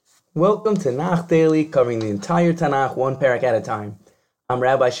Welcome to Nach Daily, covering the entire Tanakh one parak at a time. I'm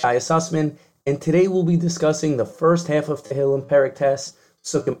Rabbi Shaya Sussman, and today we'll be discussing the first half of Tehillim Parak Tes,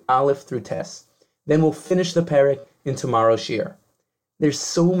 Sukkim Aleph through Tes. Then we'll finish the parak in tomorrow's Shir. There's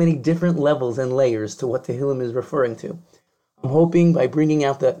so many different levels and layers to what Tehillim is referring to. I'm hoping by bringing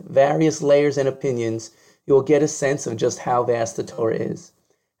out the various layers and opinions, you'll get a sense of just how vast the Torah is.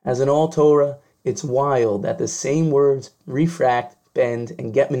 As in all Torah, it's wild that the same words refract, bend,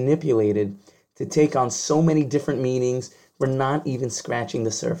 and get manipulated to take on so many different meanings. We're not even scratching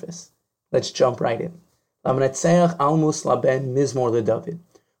the surface. Let's jump right in. Lamnatseach Almus Laben Mizmor LeDavid.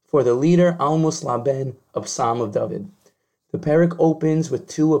 For the leader Almus Laben, a psalm of David. The parak opens with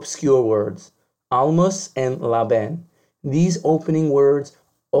two obscure words, Almus and Laben. These opening words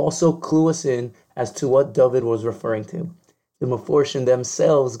also clue us in as to what David was referring to. The Meforshim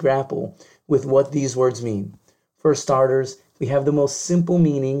themselves grapple with what these words mean. For starters, we have the most simple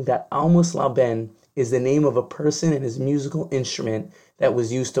meaning that Almus Laben is the name of a person and his musical instrument that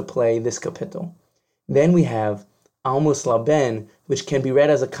was used to play this capital. Then we have Almus Laben, which can be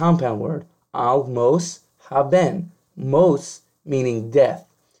read as a compound word, Almos Haben, mos meaning death,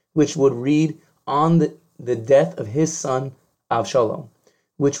 which would read on the death of his son Avshalom,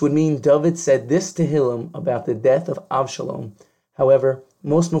 which would mean David said this Tehillim about the death of Avshalom. However,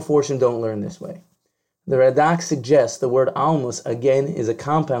 most Meforshim don't learn this way. The Radak suggests the word almus again is a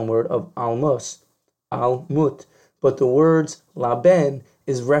compound word of almos, almut, but the words laben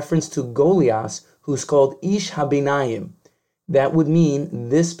is reference to Goliath, who's called Ish Habinayim. That would mean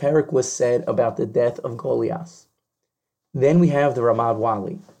this parak was said about the death of Goliath. Then we have the Ramad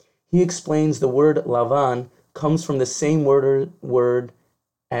Wali. He explains the word Lavan comes from the same word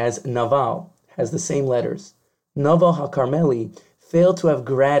as Naval, has the same letters. Naval HaKarmeli failed to have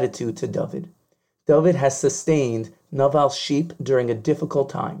gratitude to David. David has sustained Naval's sheep during a difficult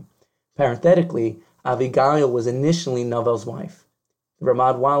time. Parenthetically, Abigail was initially Naval's wife.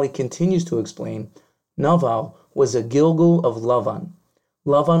 Ramad Wali continues to explain, Naval was a Gilgul of Lavan.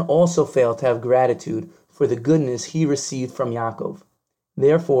 Lavan also failed to have gratitude for the goodness he received from Yaakov.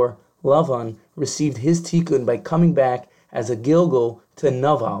 Therefore, Lavan received his tikkun by coming back as a Gilgul to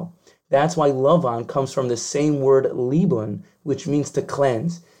Naval. That's why Lavan comes from the same word libun, which means to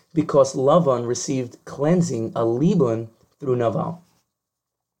cleanse, because Lavan received cleansing, a libun, through Naval.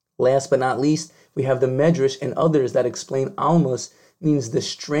 Last but not least, we have the Medrash and others that explain almus means the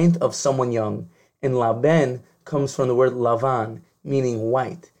strength of someone young, and Laben comes from the word Lavan, meaning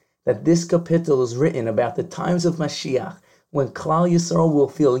white, that this capital is written about the times of Mashiach, when Klal Yisrael will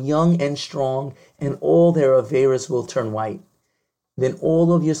feel young and strong, and all their averas will turn white. Then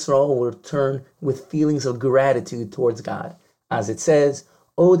all of Yisrael will turn with feelings of gratitude towards God. As it says,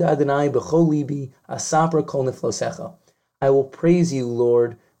 Od Adonai b'chol libi, asapra kol niflosecha. I will praise you,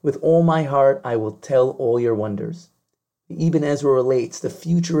 Lord, with all my heart. I will tell all your wonders. Ibn Ezra relates the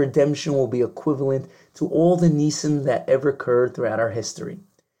future redemption will be equivalent to all the nisim that ever occurred throughout our history.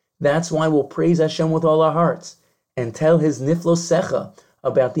 That's why we'll praise Hashem with all our hearts and tell His niflosecha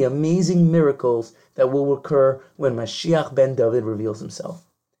about the amazing miracles that will occur when Mashiach ben David reveals himself.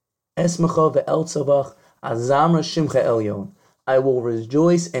 Esmecha ve'el tzavach azamra shimcha elyon. I will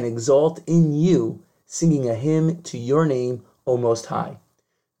rejoice and exalt in you, singing a hymn to your name, O Most High.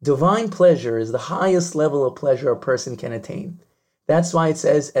 Divine pleasure is the highest level of pleasure a person can attain. That's why it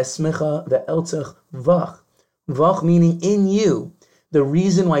says, Esmecha ve'eltzach vach. Vach meaning in you. The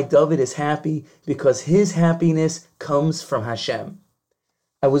reason why David is happy, because his happiness comes from Hashem.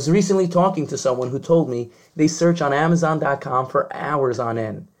 I was recently talking to someone who told me they search on Amazon.com for hours on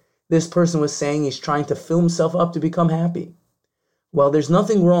end. This person was saying he's trying to fill himself up to become happy. While there's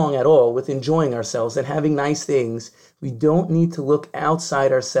nothing wrong at all with enjoying ourselves and having nice things, we don't need to look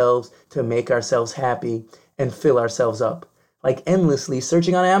outside ourselves to make ourselves happy and fill ourselves up, like endlessly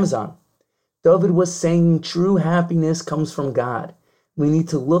searching on Amazon. David was saying true happiness comes from God. We need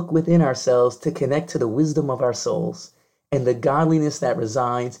to look within ourselves to connect to the wisdom of our souls and the godliness that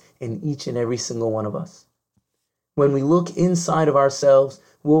resides in each and every single one of us. When we look inside of ourselves,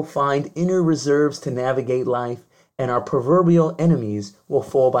 we'll find inner reserves to navigate life, and our proverbial enemies will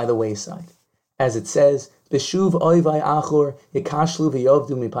fall by the wayside. As it says, Beshuv oivai achor yekashlu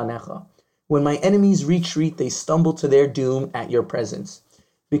v'yovdu mipanecha. When my enemies retreat, they stumble to their doom at your presence.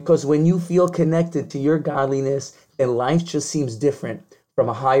 Because when you feel connected to your godliness, then life just seems different from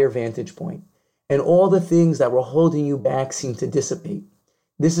a higher vantage point. And all the things that were holding you back seem to dissipate.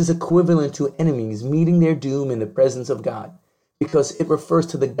 This is equivalent to enemies meeting their doom in the presence of God, because it refers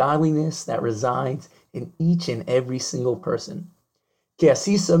to the godliness that resides in each and every single person.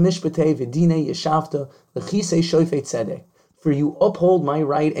 For you uphold my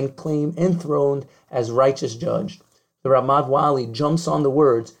right and claim enthroned as righteous judge. The Ramad Wali jumps on the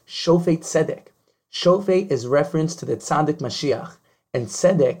words Shofet Tzedek. Shofet is reference to the Tzaddik Mashiach, and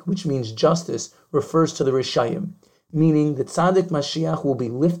Tzedek, which means justice, refers to the Rishayim, meaning the Tzaddik Mashiach will be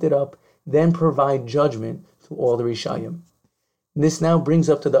lifted up, then provide judgment to all the Rishayim. This now brings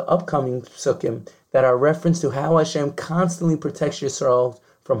up to the upcoming psukim that are reference to how Hashem constantly protects Yisrael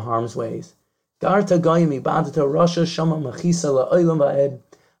from harm's ways. Garta goyim ibadata rasha shama machisa la'olam va'ed,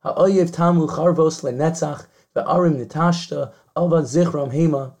 ha'oyev tamu charvos le'netzach, ve'arim netashta, avad zichram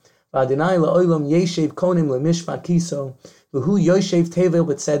hema, va'adinai la'olam yeshev konim le'mishpat kiso, v'hu yoshev tevel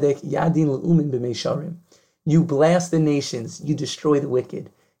b'tzedek yadin le'umin b'meisharim. You blast the nations, you destroy the wicked.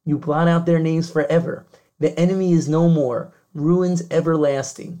 You blot out their names forever. The enemy is no more. Ruins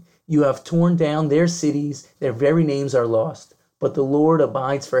everlasting. You have torn down their cities, their very names are lost. But the Lord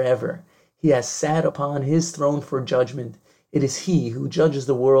abides forever. He has sat upon his throne for judgment. It is he who judges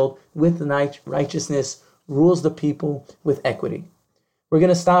the world with righteousness, rules the people with equity. We're going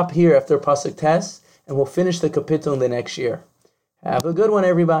to stop here after Pasuk Tes, and we'll finish the kapitel in the next year. Have a good one,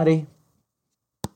 everybody.